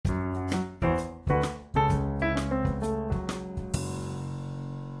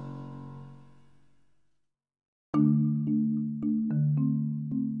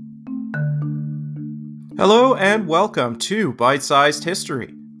Hello and welcome to Bite-Sized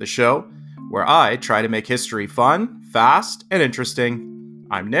History, the show where I try to make history fun, fast, and interesting.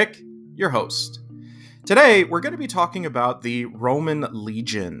 I'm Nick, your host. Today, we're going to be talking about the Roman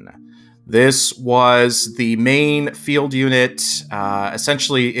Legion. This was the main field unit.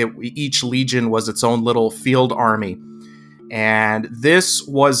 Each legion was its own little field army. And this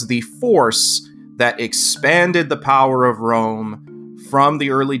was the force that expanded the power of Rome from the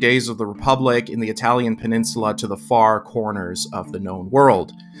early days of the Republic in the Italian peninsula to the far corners of the known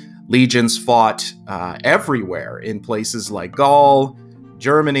world. Legions fought everywhere in places like Gaul,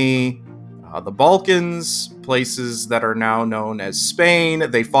 Germany, the Balkans, places that are now known as Spain.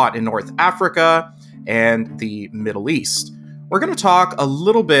 They fought in North Africa and the Middle East. We're going to talk a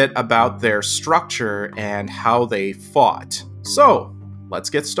little bit about their structure and how they fought. So, let's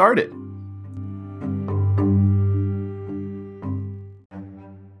get started.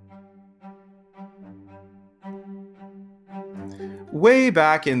 Way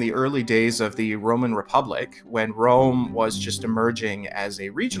back in the early days of the Roman Republic, when Rome was just emerging as a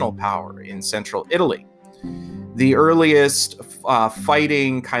regional power in central Italy, the earliest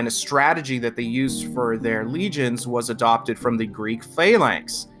fighting kind of strategy that they used for their legions was adopted from the Greek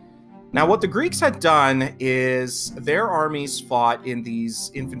phalanx. Now, what the Greeks had done is their armies fought in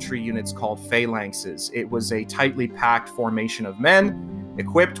these infantry units called phalanxes. It was a tightly packed formation of men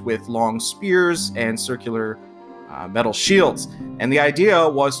equipped with long spears and circular metal shields. And the idea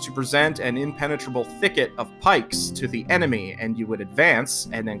was to present an impenetrable thicket of pikes to the enemy, and you would advance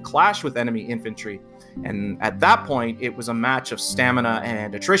and then clash with enemy infantry. And at that point, it was a match of stamina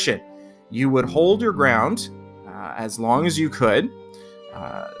and attrition. You would hold your ground as long as you could,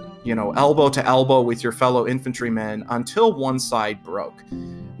 elbow to elbow with your fellow infantrymen until one side broke.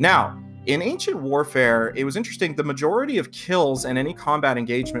 Now, in ancient warfare, it was interesting. The majority of kills and any combat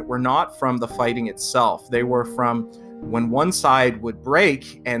engagement were not from the fighting itself. They were from when one side would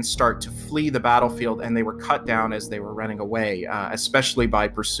break and start to flee the battlefield, and they were cut down as they were running away, especially by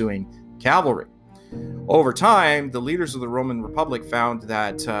pursuing cavalry. Over time, the leaders of the Roman Republic found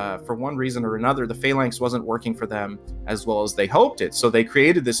that for one reason or another, the phalanx wasn't working for them as well as they hoped it. So they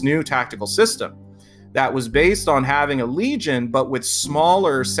created this new tactical system that was based on having a legion, but with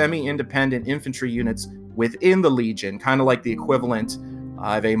smaller semi-independent infantry units within the legion, kind of like the equivalent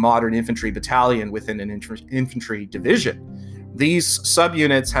of a modern infantry battalion within an infantry division. These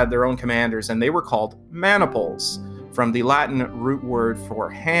subunits had their own commanders, and they were called maniples, from the Latin root word for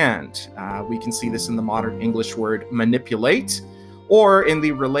hand. We can see this in the modern English word manipulate, or in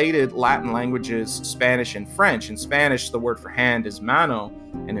the related Latin languages, Spanish and French. In Spanish, the word for hand is mano,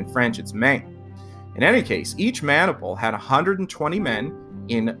 and in French, it's main. In any case, each maniple had 120 men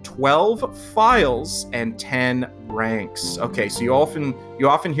in 12 files and 10 ranks. Okay, so you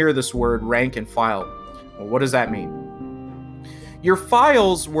often hear this word rank and file. Well, what does that mean? Your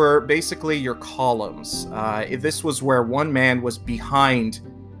files were basically your columns. This was where one man was behind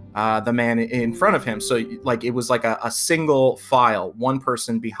the man in front of him. So like it was like a single file, one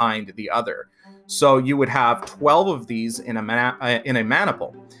person behind the other. So you would have 12 of these in a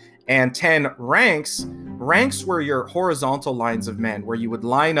maniple. And 10 ranks. Ranks were your horizontal lines of men, where you would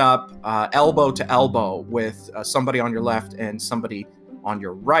line up elbow to elbow with somebody on your left and somebody on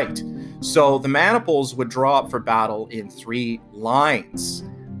your right. So the maniples would draw up for battle in 3 lines.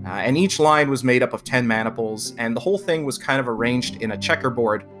 And each line was made up of 10 maniples, and the whole thing was kind of arranged in a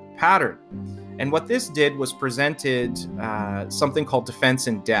checkerboard pattern. And what this did was presented something called defense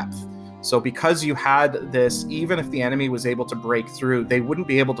in depth. So because you had this, even if the enemy was able to break through, they wouldn't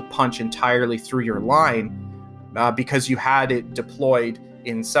be able to punch entirely through your line because you had it deployed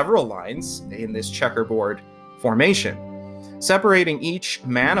in several lines in this checkerboard formation. Separating each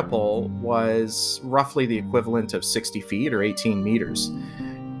maniple was roughly the equivalent of 60 feet or 18 meters.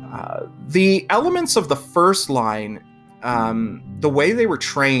 The elements of the first line, the way they were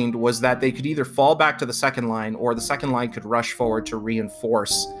trained was that they could either fall back to the second line, or the second line could rush forward to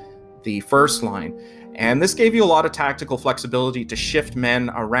reinforce the first line. And this gave you a lot of tactical flexibility to shift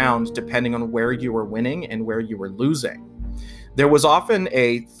men around depending on where you were winning and where you were losing. There was often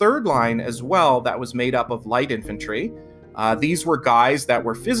a third line as well that was made up of light infantry. These were guys that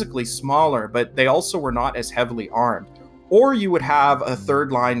were physically smaller, but they also were not as heavily armed. Or you would have a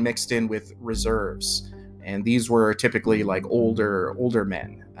third line mixed in with reserves. And these were typically like older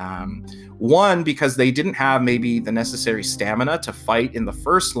men. One, because they didn't have maybe the necessary stamina to fight in the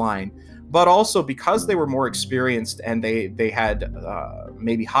first line, but also because they were more experienced and they had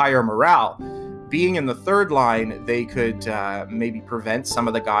maybe higher morale. Being in the third line, they could maybe prevent some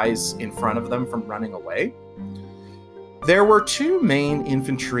of the guys in front of them from running away. There were two main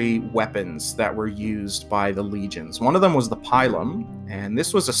infantry weapons that were used by the legions. One of them was the pilum, and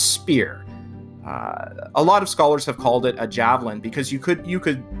this was a spear. A lot of scholars have called it a javelin because you could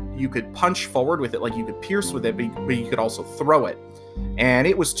punch forward with it, like you could pierce with it, but you could also throw it. And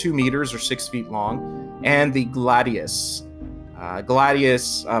it was 2 meters or 6 feet long. And the gladius.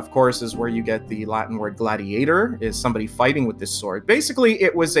 Gladius, of course, is where you get the Latin word gladiator, is somebody fighting with this sword. Basically,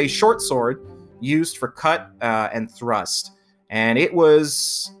 it was a short sword used for cut and thrust. And it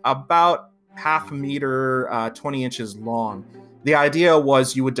was about half a meter, 20 inches long. The idea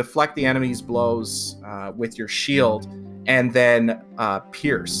was you would deflect the enemy's blows with your shield and then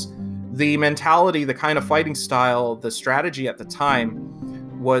pierce. The mentality, the kind of fighting style, the strategy at the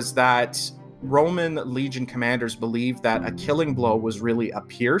time was that Roman legion commanders believed that a killing blow was really a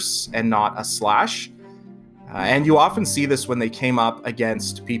pierce and not a slash. And you often see this when they came up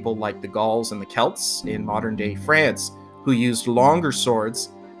against people like the Gauls and the Celts in modern-day France, who used longer swords,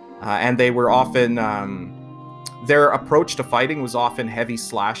 and they were often... their approach to fighting was often heavy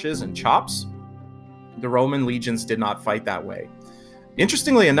slashes and chops. The Roman legions did not fight that way.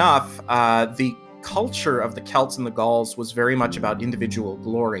 Interestingly enough, the culture of the Celts and the Gauls was very much about individual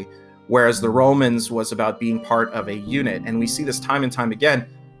glory, whereas the Romans was about being part of a unit. And we see this time and time again.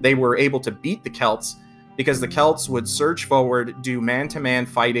 They were able to beat the Celts because the Celts would surge forward, do man-to-man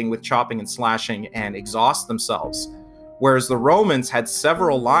fighting with chopping and slashing, and exhaust themselves. Whereas the Romans had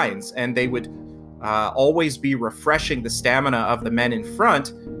several lines, and they would always be refreshing the stamina of the men in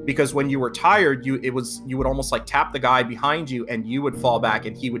front, because when you were tired, you would almost like tap the guy behind you, and you would fall back,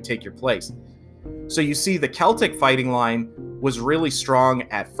 and he would take your place. So you see, the Celtic fighting line was really strong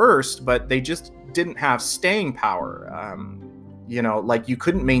at first, but they just didn't have staying power. Like you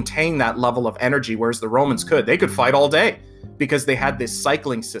couldn't maintain that level of energy, whereas the Romans could. They could fight all day because they had this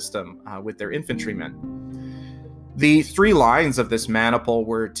cycling system with their infantrymen. The 3 lines of this maniple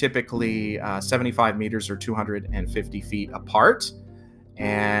were typically 75 meters or 250 feet apart,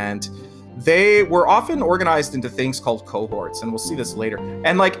 and they were often organized into things called cohorts, and we'll see this later.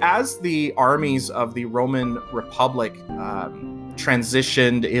 And like as the armies of the Roman Republic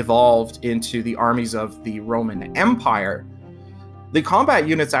transitioned, evolved into the armies of the Roman Empire, the combat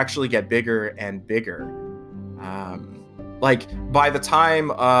units actually get bigger and bigger. Like by the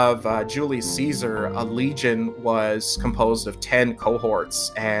time of Julius Caesar, a legion was composed of 10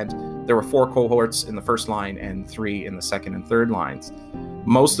 cohorts, and there were 4 cohorts in the first line and 3 in the second and third lines.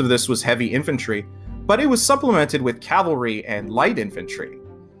 Most of this was heavy infantry, but it was supplemented with cavalry and light infantry.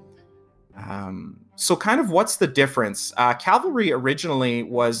 So kind of what's the difference? Cavalry originally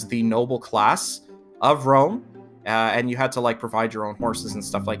was the noble class of Rome, and you had to like provide your own horses and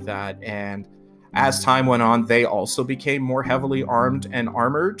stuff like that. And as time went on, they also became more heavily armed and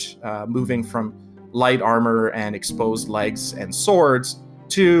armored, moving from light armor and exposed legs and swords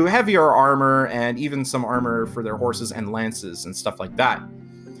to heavier armor and even some armor for their horses and lances and stuff like that.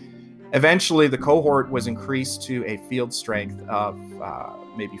 Eventually, the cohort was increased to a field strength of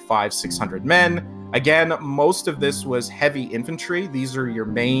maybe 500-600 men. Again, most of this was heavy infantry. These are your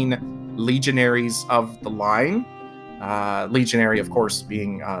main legionaries of the line. Legionary, of course,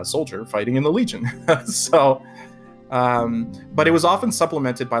 being a soldier fighting in the legion. But it was often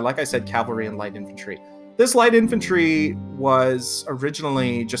supplemented by, like I said, cavalry and light infantry. This light infantry was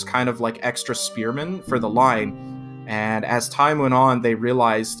originally just kind of like extra spearmen for the line. And as time went on, they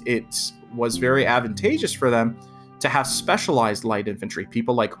realized it was very advantageous for them to have specialized light infantry.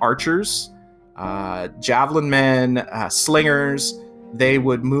 People like archers, javelin men, slingers. They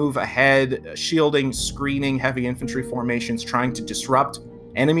would move ahead, shielding, screening heavy infantry formations, trying to disrupt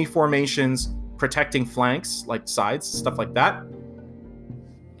enemy formations, protecting flanks, like sides, stuff like that.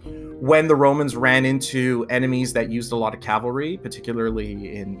 When the Romans ran into enemies that used a lot of cavalry,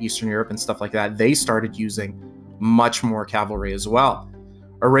 particularly in Eastern Europe and stuff like that, they started using much more cavalry as well.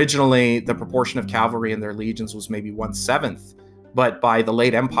 Originally, the proportion of cavalry in their legions was maybe 1/7, but by the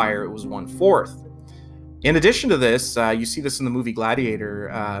late Empire, it was 1/4. In addition to this, you see this in the movie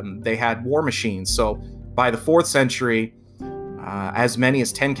Gladiator, they had war machines. So by the 4th century, as many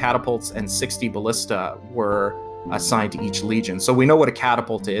as 10 catapults and 60 ballista were assigned to each legion. So we know what a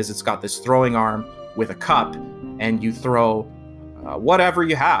catapult is. It's got this throwing arm with a cup, and you throw whatever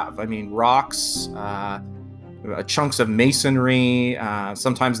you have. I mean, rocks, chunks of masonry.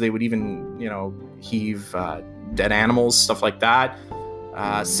 Sometimes they would even, heave dead animals, stuff like that.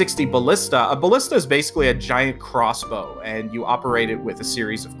 60 ballista. A ballista is basically a giant crossbow, and you operate it with a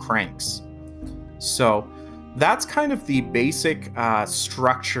series of cranks. So that's kind of the basic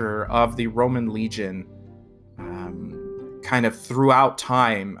structure of the Roman legion, kind of throughout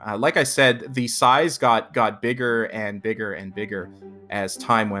time. Like I said, the size got bigger and bigger and bigger as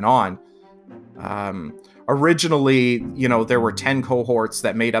time went on. Originally, there were 10 cohorts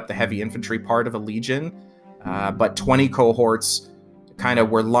that made up the heavy infantry part of a legion, but 20 cohorts kind of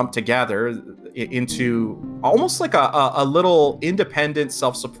were lumped together into almost like a little independent,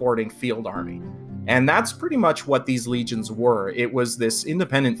 self-supporting field army. And that's pretty much what these legions were. It was this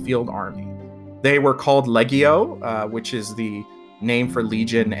independent field army. They were called legio, which is the name for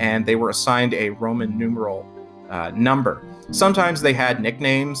legion, and they were assigned a Roman numeral number. Sometimes they had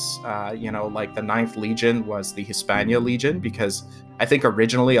nicknames, like the 9th Legion was the Hispania Legion, because I think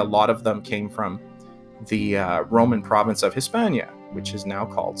originally a lot of them came from the Roman province of Hispania, which is now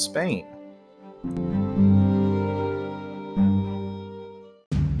called Spain.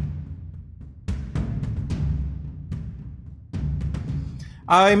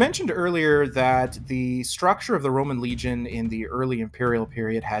 I mentioned earlier that the structure of the Roman legion in the early imperial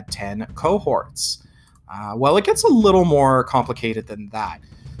period had 10 cohorts. Well, it gets a little more complicated than that.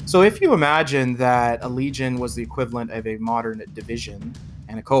 So if you imagine that a legion was the equivalent of a modern division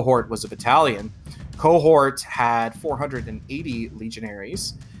and a cohort was a battalion, cohort had 480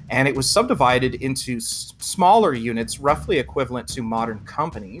 legionaries, and it was subdivided into smaller units roughly equivalent to modern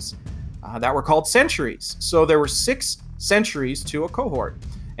companies that were called centuries. So there were 6 centuries to a cohort,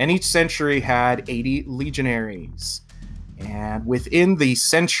 and each century had 80 legionaries. And within the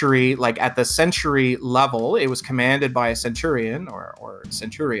century, like at the century level, it was commanded by a centurion or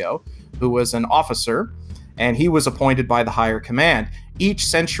centurio, who was an officer, and he was appointed by the higher command. Each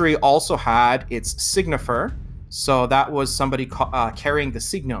century also had its signifer, so that was somebody carrying the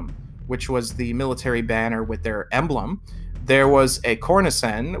signum, which was the military banner with their emblem. There was a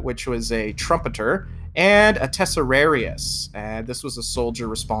cornicen, which was a trumpeter, and a tesserarius, and this was a soldier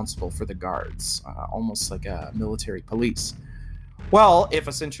responsible for the guards, almost like a military police. Well, if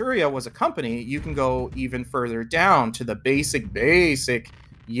a centuria was a company, you can go even further down to the basic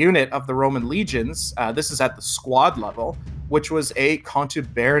unit of the Roman legions. This is at the squad level, which was a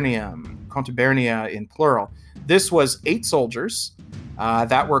contubernium, contubernia in plural. This was 8 soldiers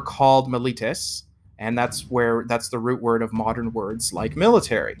that were called milites, and that's the root word of modern words like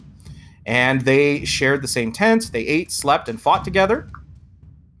military. And they shared the same tent. They ate, slept, and fought together.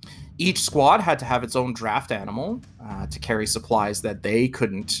 Each squad had to have its own draft animal to carry supplies that they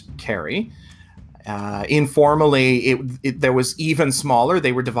couldn't carry. Informally, there was even smaller.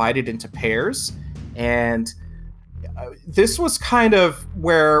 They were divided into pairs. And this was kind of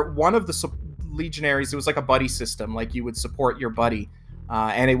where one of the legionaries, it was like a buddy system, like you would support your buddy.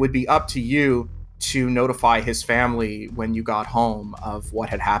 And it would be up to you to notify his family when you got home of what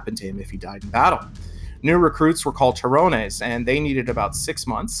had happened to him if he died in battle. New recruits were called tarones, and they needed about 6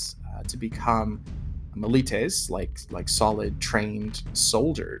 months to become milites, like solid trained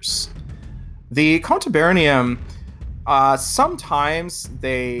soldiers. The contubernium, sometimes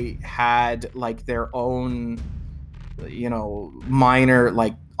they had like their own, minor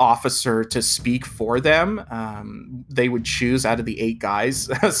like officer to speak for them. They would choose out of the 8 guys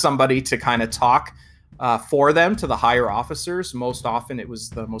somebody to kind of talk for them to the higher officers. Most often it was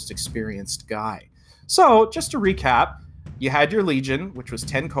the most experienced guy. So just to recap, you had your legion, which was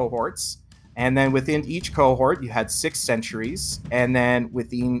 10 cohorts, and then within each cohort you had 6 centuries, and then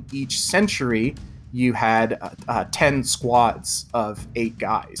within each century you had 10 squads of 8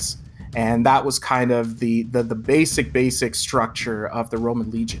 guys. And that was kind of the basic structure of the Roman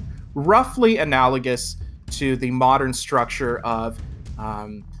legion, roughly analogous to the modern structure of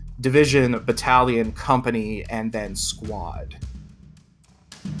division, battalion, company, and then squad.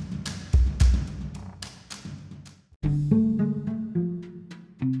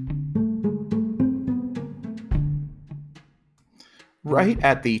 Right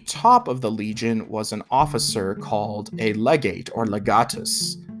at the top of the legion was an officer called a legate or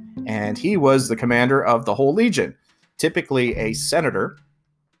legatus, and he was the commander of the whole legion, typically a senator,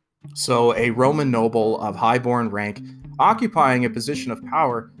 so a Roman noble of high-born rank occupying a position of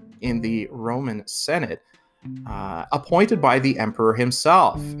power in the Roman Senate, appointed by the emperor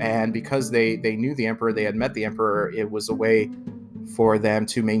himself. And because they knew the emperor, they had met the emperor, it was a way for them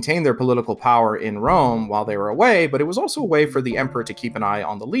to maintain their political power in Rome while they were away, but it was also a way for the emperor to keep an eye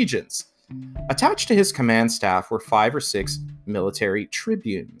on the legions. Attached to his command staff were 5 or 6 military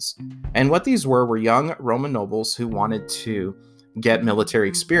tribunes. And what these were young Roman nobles who wanted to get military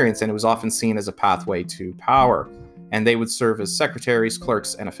experience, and it was often seen as a pathway to power. And they would serve as secretaries,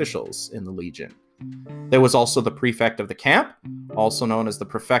 clerks, and officials in the legion. There was also the prefect of the camp, also known as the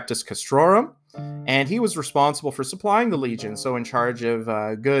praefectus castrorum, and he was responsible for supplying the legion, so in charge of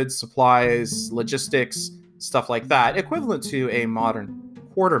goods, supplies, logistics, stuff like that, equivalent to a modern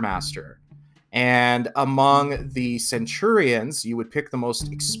quartermaster. And among the centurions, you would pick the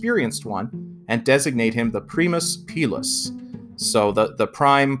most experienced one and designate him the primus pilus. So the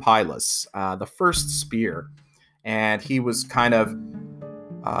prime pilus, the first spear. And he was kind of,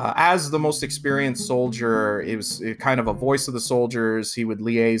 as the most experienced soldier, it was kind of a voice of the soldiers. He would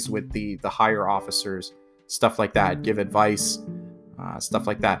liaise with the higher officers, stuff like that, give advice, stuff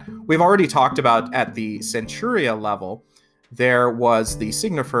like that. We've already talked about at the centuria level, there was the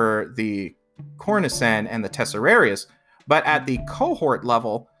signifer, the cornicen, and the tesserarius. But at the cohort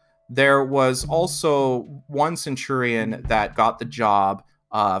level, there was also one centurion that got the job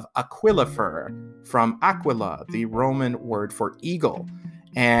of aquilifer, from aquila, the Roman word for eagle.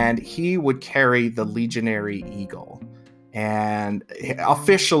 And he would carry the legionary eagle. And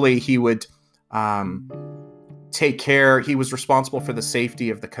officially, he would take care. He was responsible for the safety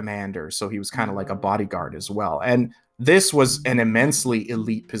of the commander. So he was kind of like a bodyguard as well. And this was an immensely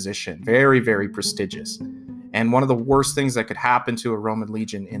elite position, very, very prestigious. And one of the worst things that could happen to a Roman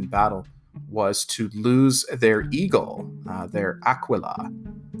legion in battle was to lose their eagle, their aquila.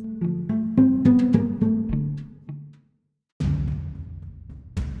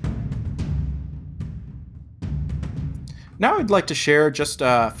 Now I'd like to share just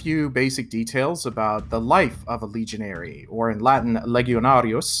a few basic details about the life of a legionary, or in Latin,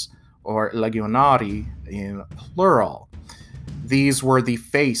 legionarius, or legionari in plural. These were the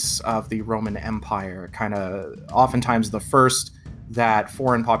face of the Roman Empire, kind of oftentimes the first that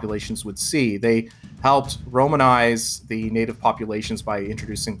foreign populations would see. They helped Romanize the native populations by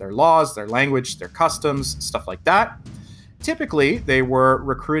introducing their laws, their language, their customs, stuff like that. Typically, they were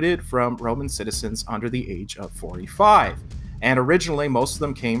recruited from Roman citizens under the age of 45. And originally, most of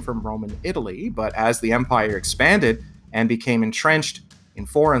them came from Roman Italy, but as the empire expanded and became entrenched in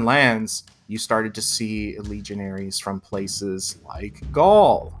foreign lands, you started to see legionaries from places like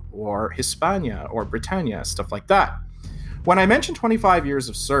Gaul or Hispania or Britannia, stuff like that. When I mentioned 25 years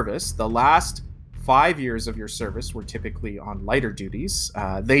of service, the last 5 years of your service were typically on lighter duties.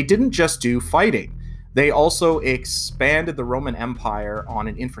 They didn't just do fighting. They also expanded the Roman Empire on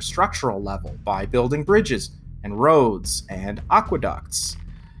an infrastructural level by building bridges and roads and aqueducts.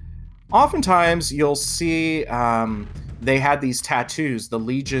 Oftentimes, you'll see they had these tattoos, the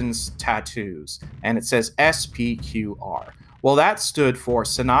legion's tattoos, and it says SPQR. Well, that stood for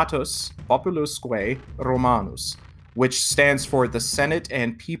Senatus Populusque Romanus, which stands for the Senate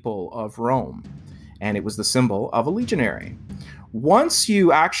and People of Rome, and it was the symbol of a legionary. Once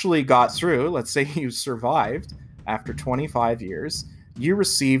you actually got through, let's say you survived after 25 years, you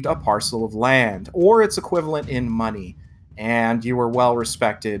received a parcel of land, or its equivalent in money, and you were well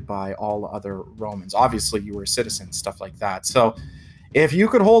respected by all other Romans. Obviously, you were a citizen, stuff like that. So if you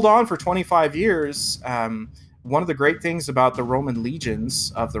could hold on for 25 years, one of the great things about the Roman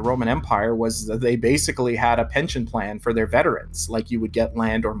legions of the Roman Empire was that they basically had a pension plan for their veterans, like you would get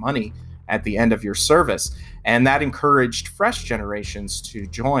land or money at the end of your service. And that encouraged fresh generations to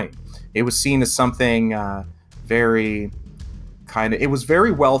join. It was seen as something it was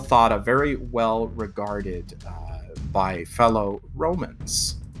very well thought of, very well regarded by fellow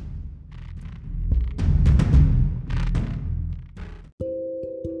Romans.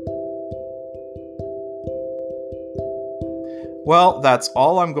 Well, that's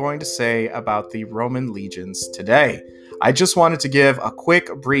all I'm going to say about the Roman legions today. I just wanted to give a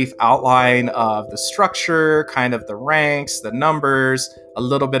quick, brief outline of the structure, kind of the ranks, the numbers, a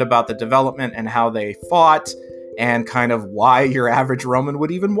little bit about the development and how they fought, and kind of why your average Roman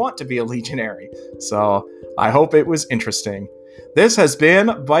would even want to be a legionary. So I hope it was interesting. This has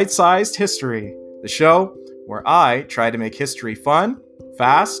been Bite-Sized History, the show where I try to make history fun,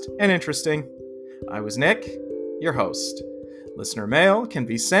 fast, and interesting. I was Nick, your host. Listener mail can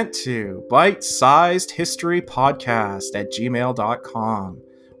be sent to bitesizedhistorypodcast@gmail.com.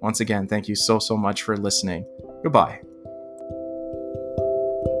 Once again, thank you so much for listening. Goodbye.